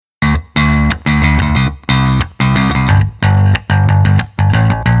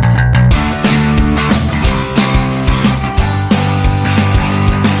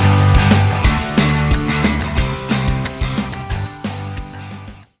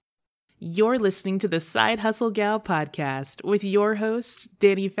You're listening to the Side Hustle Gal podcast with your hosts,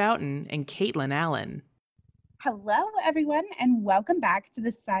 Danny Fountain and Caitlyn Allen. Hello, everyone, and welcome back to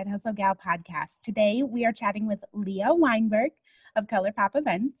the Side Hustle Gal podcast. Today, we are chatting with Leah Weinberg of ColourPop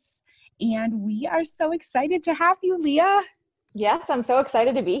Events, and we are so excited to have you, Leah. Yes, I'm so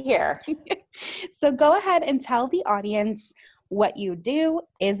excited to be here. So go ahead and tell the audience what you do.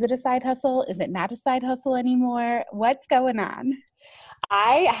 Is it a side hustle? Is it not a side hustle anymore? What's going on?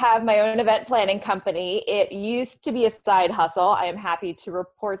 I have my own event planning company. It used to be a side hustle. I am happy to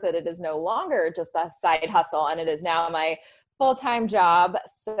report that it is no longer just a side hustle, and it is now my full-time job.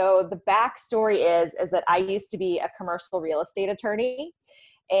 So the backstory is that I used to be a commercial real estate attorney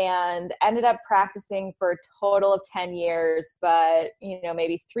and ended up practicing for a total of 10 years. But,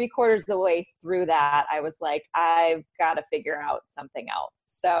 maybe 3/4 of the way through that, I was like, I've got to figure out something else.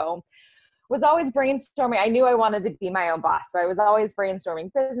 So was always brainstorming. I knew I wanted to be my own boss. So I was always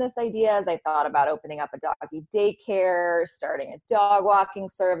brainstorming business ideas. I thought about opening up a doggy daycare, starting a dog walking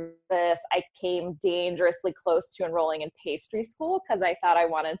service. I came dangerously close to enrolling in pastry school because I thought I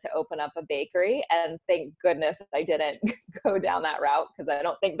wanted to open up a bakery. And thank goodness I didn't go down that route because I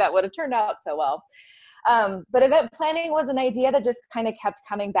don't think that would have turned out so well. But event planning was an idea that just kind of kept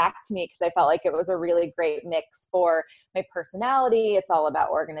coming back to me because I felt like it was a really great mix for my personality. It's all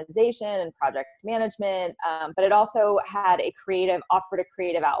about organization and project management, but it also offered a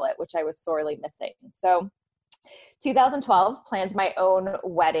creative outlet, which I was sorely missing. So 2012, planned my own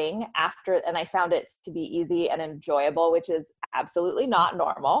wedding and I found it to be easy and enjoyable, which is absolutely not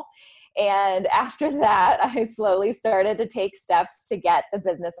normal. And after that, I slowly started to take steps to get the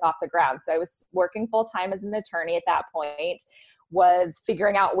business off the ground. So I was working full-time as an attorney at that point, was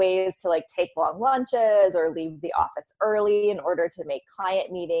figuring out ways to take long lunches or leave the office early in order to make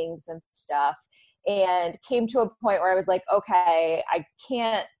client meetings and stuff. And came to a point where I was like, okay, I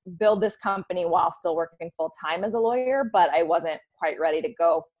can't build this company while still working full-time as a lawyer, but I wasn't quite ready to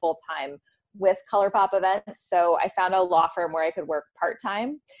go full-time with ColourPop Events. So I found a law firm where I could work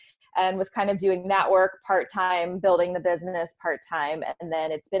part-time and was kind of doing that work part-time, building the business part-time. And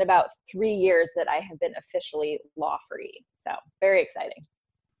then it's been about 3 years that I have been officially law-free. So very exciting.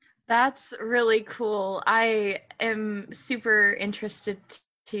 That's really cool. I am super interested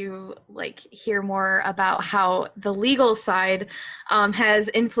to hear more about how the legal side has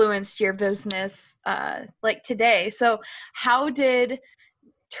influenced your business today. So how did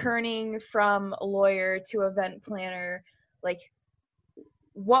turning from a lawyer to event planner,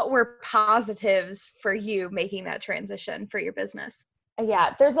 what were positives for you making that transition for your business?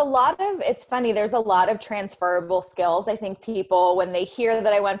 Yeah, it's funny, there's a lot of transferable skills. I think people, when they hear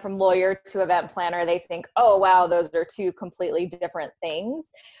that I went from lawyer to event planner, they think, oh, wow, those are two completely different things.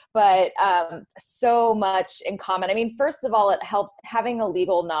 But so much in common. I mean, first of all, it helps having a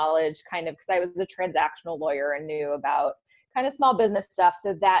legal knowledge because I was a transactional lawyer and knew about kind of small business stuff.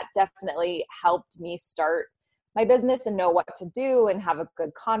 So that definitely helped me start my business and know what to do and have a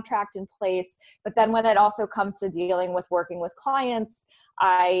good contract in place. But then when it also comes to working with clients,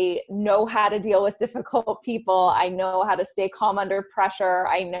 I know how to deal with difficult people. I know how to stay calm under pressure.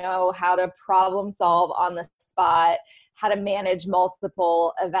 I know how to problem solve on the spot, how to manage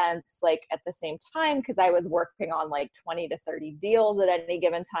multiple events at the same time, because I was working on 20 to 30 deals at any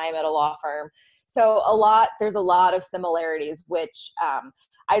given time at a law firm. So there's a lot of similarities, which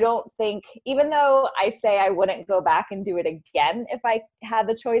I don't think, even though I say I wouldn't go back and do it again if I had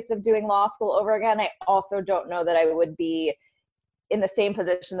the choice of doing law school over again, I also don't know that I would be in the same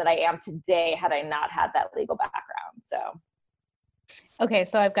position that I am today had I not had that legal background. So. Okay,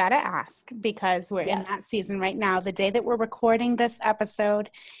 so I've got to ask, because we're in that season right now. The day that we're recording this episode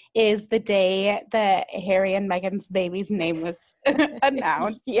is the day that Harry and Meghan's baby's name was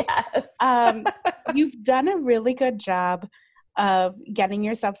announced. Yes. You've done a really good job of getting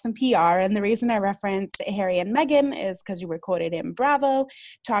yourself some PR. And the reason I reference Harry and Meghan is because you were quoted in Bravo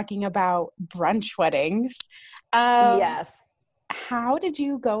talking about brunch weddings. Yes. How did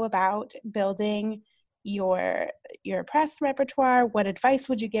you go about building your press repertoire? What advice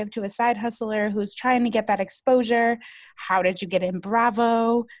would you give to a side hustler who's trying to get that exposure? How did you get in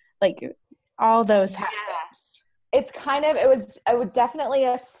Bravo? All those hacks. It's it was definitely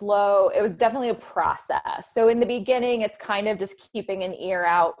a process. So in the beginning, it's kind of just keeping an ear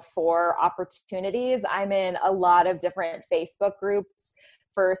out for opportunities. I'm in a lot of different Facebook groups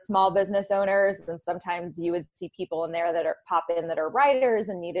for small business owners. And sometimes you would see people in there that are writers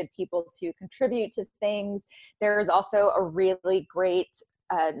and needed people to contribute to things. There's also a really great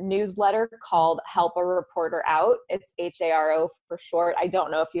a newsletter called Help a Reporter Out. It's HARO for short. I don't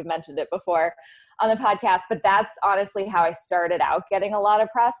know if you've mentioned it before on the podcast, but that's honestly how I started out getting a lot of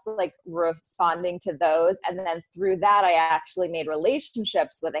press, like responding to those. And then through that, I actually made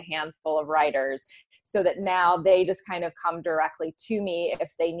relationships with a handful of writers so that now they just kind of come directly to me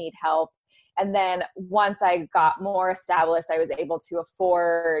if they need help. And then once I got more established, I was able to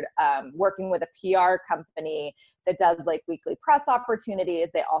afford working with a PR company that does like weekly press opportunities.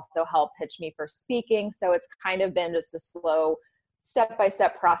 They also help pitch me for speaking. So it's kind of been just a slow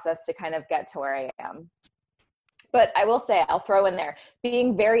step-by-step process to kind of get to where I am. But I will say, I'll throw in there,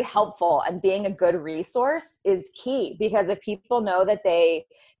 being very helpful and being a good resource is key, because if people know that they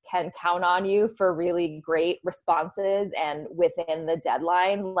can count on you for really great responses and within the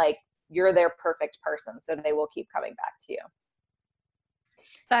deadline, like, you're their perfect person. So they will keep coming back to you.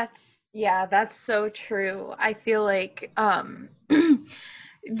 That's so true. I feel like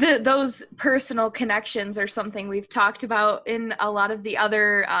those personal connections are something we've talked about in a lot of the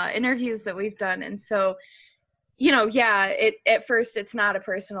other interviews that we've done. And so, at first it's not a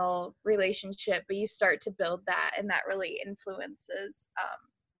personal relationship, but you start to build that, and that really influences,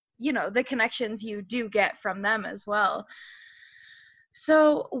 the connections you do get from them as well.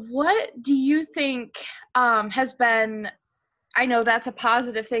 So what do you think has been, I know that's a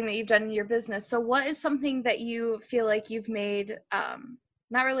positive thing that you've done in your business. So what is something that you feel like you've made,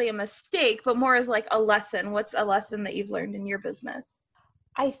 not really a mistake, but more as like a lesson? What's a lesson that you've learned in your business?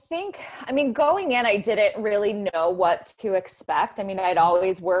 I mean, going in, I didn't really know what to expect. I mean, I'd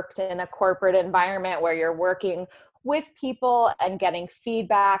always worked in a corporate environment where you're working with people and getting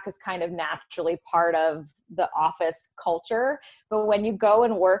feedback is kind of naturally part of the office culture. But when you go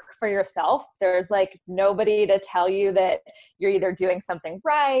and work for yourself, there's like nobody to tell you that you're either doing something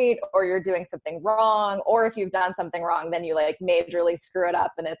right or you're doing something wrong. Or if you've done something wrong, then you like majorly screw it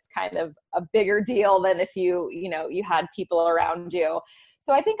up. And it's kind of a bigger deal than if you had people around you.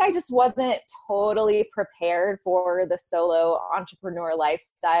 So I think I just wasn't totally prepared for the solo entrepreneur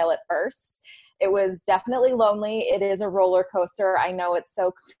lifestyle at first. It was definitely lonely. It is a roller coaster. I know it's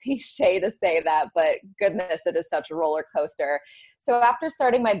so cliche to say that, but goodness, it is such a roller coaster. So after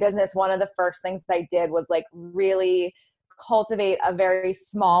starting my business, one of the first things I did was like really cultivate a very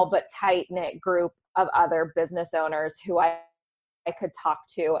small but tight-knit group of other business owners who I could talk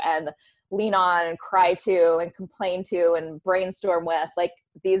to and lean on and cry to and complain to and brainstorm with. Like,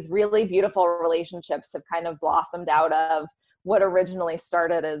 these really beautiful relationships have kind of blossomed out of what originally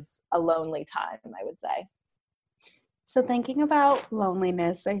started as a lonely time, I would say. So thinking about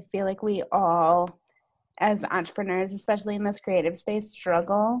loneliness, I feel like we all, as entrepreneurs, especially in this creative space,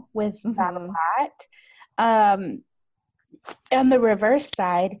 struggle with that a lot. On the reverse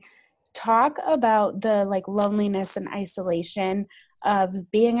side, talk about the like loneliness and isolation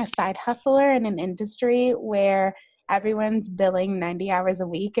of being a side hustler in an industry where everyone's billing 90 hours a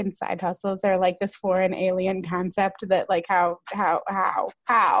week, and side hustles are like this foreign alien concept that like how?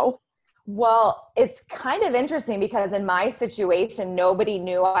 Well, it's kind of interesting because in my situation, nobody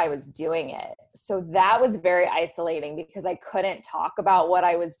knew I was doing it. So that was very isolating because I couldn't talk about what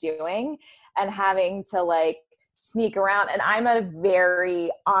I was doing and having to like sneak around. And I'm a very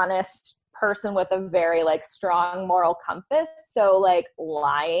honest person with a very like strong moral compass. So like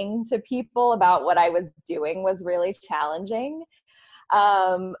lying to people about what I was doing was really challenging.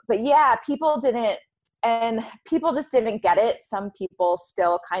 But yeah, people just didn't get it. Some people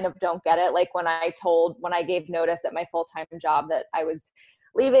still kind of don't get it. Like when I gave notice at my full-time job that I was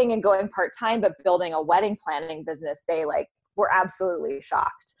leaving and going part-time, but building a wedding planning business, they like were absolutely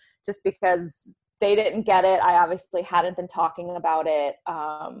shocked just because they didn't get it. I obviously hadn't been talking about it.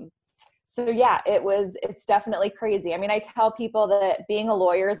 So yeah, it's definitely crazy. I mean, I tell people that being a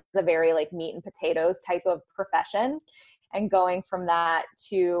lawyer is a very like meat and potatoes type of profession. And going from that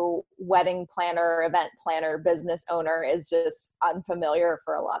to wedding planner, event planner, business owner is just unfamiliar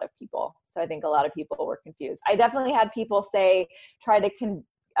for a lot of people. So I think a lot of people were confused. I definitely had people try to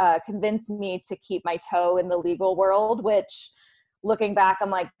convince me to keep my toe in the legal world, which looking back,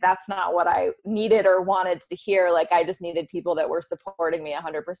 I'm like, that's not what I needed or wanted to hear. Like, I just needed people that were supporting me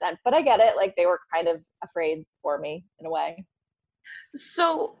 100%. But I get it. Like, they were kind of afraid for me in a way.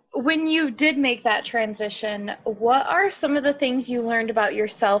 So when you did make that transition, what are some of the things you learned about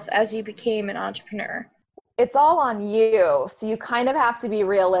yourself as you became an entrepreneur? It's all on you. So you kind of have to be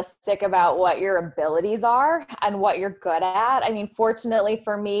realistic about what your abilities are and what you're good at. I mean, fortunately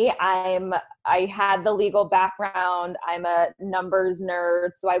for me, I had the legal background. I'm a numbers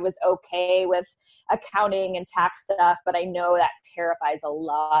nerd, so I was okay with accounting and tax stuff, but I know that terrifies a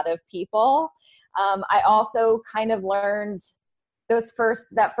lot of people. I also kind of learned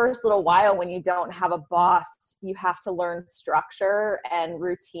that first little while when you don't have a boss, you have to learn structure and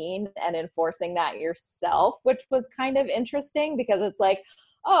routine and enforcing that yourself, which was kind of interesting because it's like,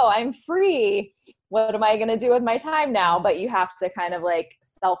 oh, I'm free. What am I going to do with my time now? But you have to kind of like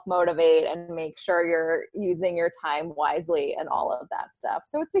self-motivate and make sure you're using your time wisely and all of that stuff.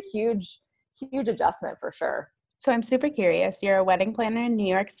 So it's a huge, huge adjustment for sure. So I'm super curious. You're a wedding planner in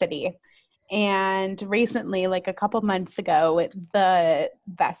New York City. And recently, like a couple months ago, the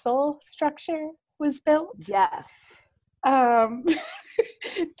vessel structure was built. Yes.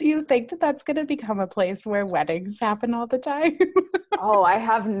 Do you think that that's going to become a place where weddings happen all the time? Oh, I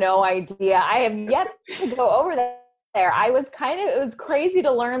have no idea. I have yet to go over there. It was crazy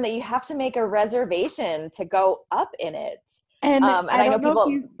to learn that you have to make a reservation to go up in it. And I don't know if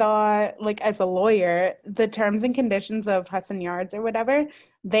you saw, like, as a lawyer, the terms and conditions of Hudson Yards or whatever,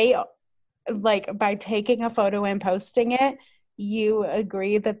 they, like, by taking a photo and posting it, you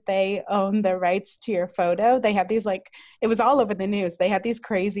agree that they own the rights to your photo. They had these, like, it was all over the news. They had these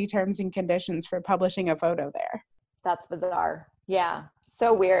crazy terms and conditions for publishing a photo there. That's bizarre. Yeah.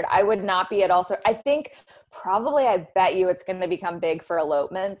 So weird. I would not be at all. So I think I bet you it's going to become big for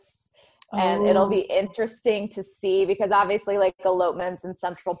elopements. And it'll be interesting to see because obviously like elopements in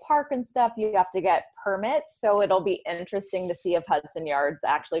Central Park and stuff, you have to get permits. So it'll be interesting to see if Hudson Yards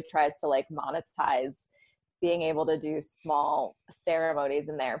actually tries to like monetize being able to do small ceremonies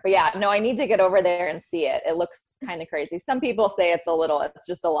in there. But yeah, no, I need to get over there and see it. It looks kind of crazy. Some people say it's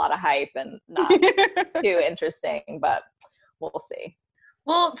just a lot of hype and not too interesting, but we'll see.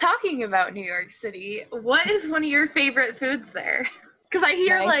 Well, talking about New York City, what is one of your favorite foods there? Because I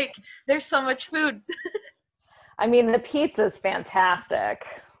hear like there's so much food. I mean, the pizza is fantastic.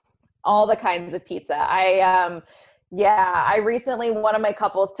 All the kinds of pizza. I recently, one of my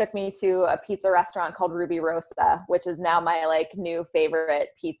couples took me to a pizza restaurant called Ruby Rosa, which is now my like new favorite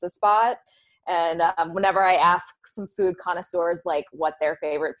pizza spot. And whenever I ask some food connoisseurs like what their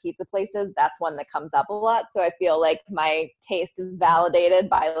favorite pizza place is, that's one that comes up a lot. So I feel like my taste is validated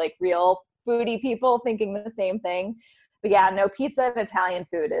by like real foodie people thinking the same thing. But yeah, no, pizza and Italian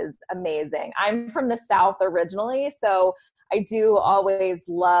food is amazing. I'm from the South originally, so I do always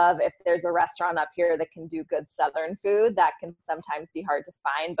love if there's a restaurant up here that can do good Southern food. That can sometimes be hard to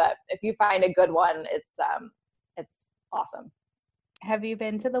find, but if you find a good one, it's awesome. Have you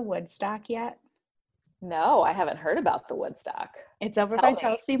been to the Woodstock yet? No, I haven't heard about the Woodstock. It's over by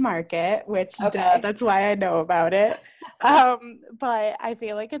Chelsea Market, which that's why I know about it. But I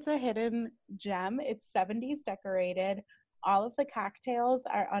feel like it's a hidden gem. It's 70s decorated. All of the cocktails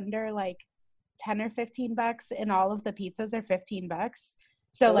are under like 10 or 15 bucks, and all of the pizzas are 15 bucks.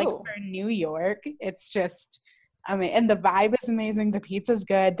 So like for New York, it's just, I mean, and the vibe is amazing. The pizza's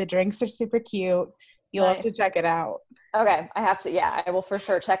good. The drinks are super cute. You'll have to check it out. Okay. I have to, I will for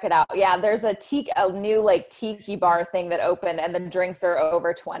sure check it out. Yeah. There's a new like tiki bar thing that opened and the drinks are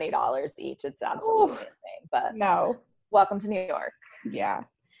over $20 each. It's absolutely insane, but no. Welcome to New York. Yeah.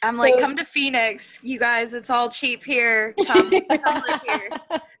 I'm like, come to Phoenix, you guys. It's all cheap here. Come live here.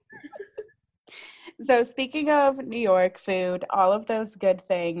 So speaking of New York food, all of those good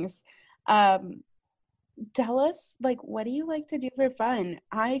things, tell us, like, what do you like to do for fun?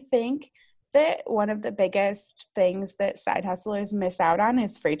 I think that one of the biggest things that side hustlers miss out on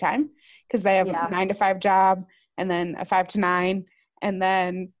is free time because they have a 9-to-5 job and then a 5 to 9, and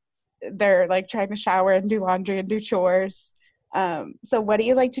then they're like trying to shower and do laundry and do chores. So what do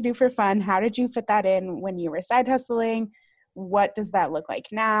you like to do for fun? How did you fit that in when you were side hustling? What does that look like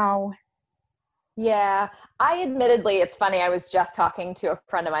now? Yeah, it's funny. I was just talking to a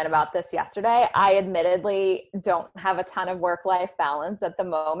friend of mine about this yesterday. I admittedly don't have a ton of work-life balance at the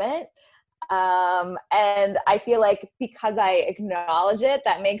moment. And I feel like because I acknowledge it,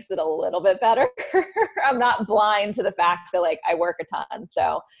 that makes it a little bit better. I'm not blind to the fact that like I work a ton.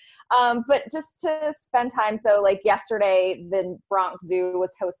 So, but just to spend time. So like yesterday, the Bronx Zoo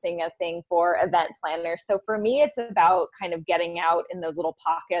was hosting a thing for event planners. So for me, it's about kind of getting out in those little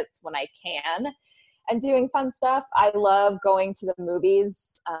pockets when I can and doing fun stuff. I love going to the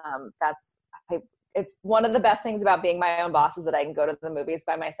movies. It's one of the best things about being my own boss is that I can go to the movies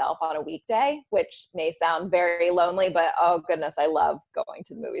by myself on a weekday, which may sound very lonely, but oh goodness, I love going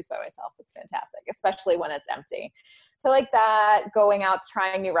to the movies by myself. It's fantastic, especially when it's empty. So like that, going out,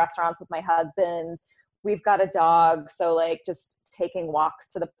 trying new restaurants with my husband. We've got a dog, so like just taking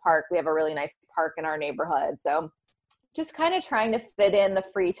walks to the park. We have a really nice park in our neighborhood. So just kind of trying to fit in the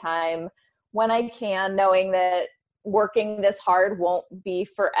free time when I can, knowing that working this hard won't be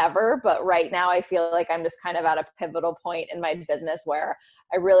forever, but right now I feel like I'm just kind of at a pivotal point in my business where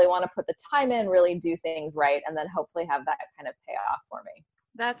I really want to put the time in, really do things right, and then hopefully have that kind of pay off for me.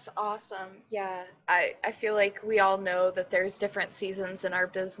 That's awesome. Yeah, I feel like we all know that there's different seasons in our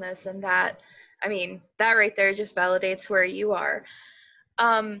business, and that, I mean, that right there just validates where you are.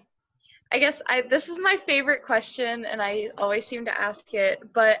 I guess this is my favorite question, and I always seem to ask it,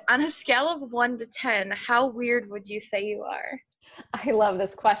 but on a scale of 1 to 10, how weird would you say you are? I love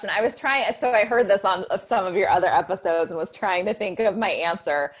this question. So I heard this on some of your other episodes and was trying to think of my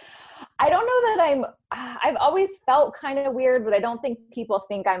answer. I don't know that I've always felt kind of weird, but I don't think people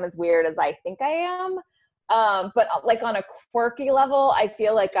think I'm as weird as I think I am. But like on a quirky level, I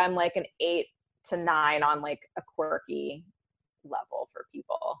feel like I'm like an 8 to 9 on like a quirky level for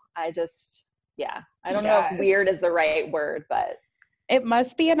people. I don't know if weird is the right word, but it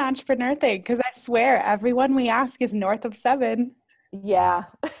must be an entrepreneur thing, because I swear everyone we ask is north of 7. Yeah.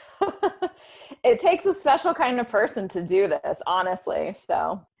 It takes a special kind of person to do this, honestly.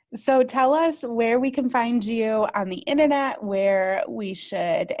 So tell us where we can find you on the internet, where we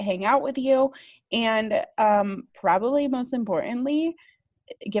should hang out with you, and probably most importantly,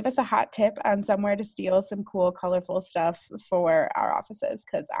 give us a hot tip on somewhere to steal some cool, colorful stuff for our offices,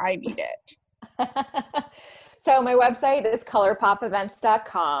 because I need it. So my website is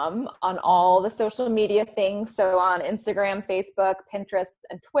colorpopevents.com, on all the social media things. So on Instagram, Facebook, Pinterest,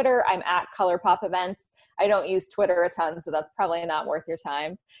 and Twitter, I'm at ColourPopEvents. I don't use Twitter a ton, so that's probably not worth your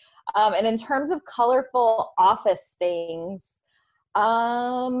time. And in terms of colorful office things,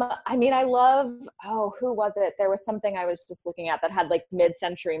 I mean, I love, who was it? There was something I was just looking at that had like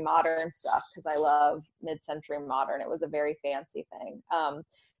mid-century modern stuff, because I love mid-century modern. It was a very fancy thing.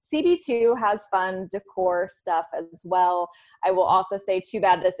 CB2 has fun decor stuff as well. I will also say, too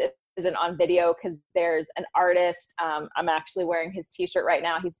bad this isn't on video, because there's an artist, I'm actually wearing his t-shirt right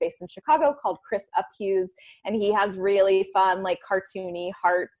now. He's based in Chicago, called Chris Uphughes, and he has really fun, like cartoony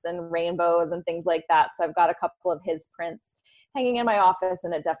hearts and rainbows and things like that. So I've got a couple of his prints hanging in my office,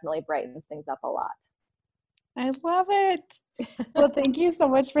 and it definitely brightens things up a lot. I love it. Well, thank you so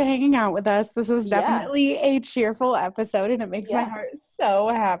much for hanging out with us. This is definitely a cheerful episode, and it makes my heart so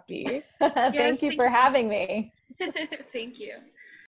happy. Thank you for having me. Thank you.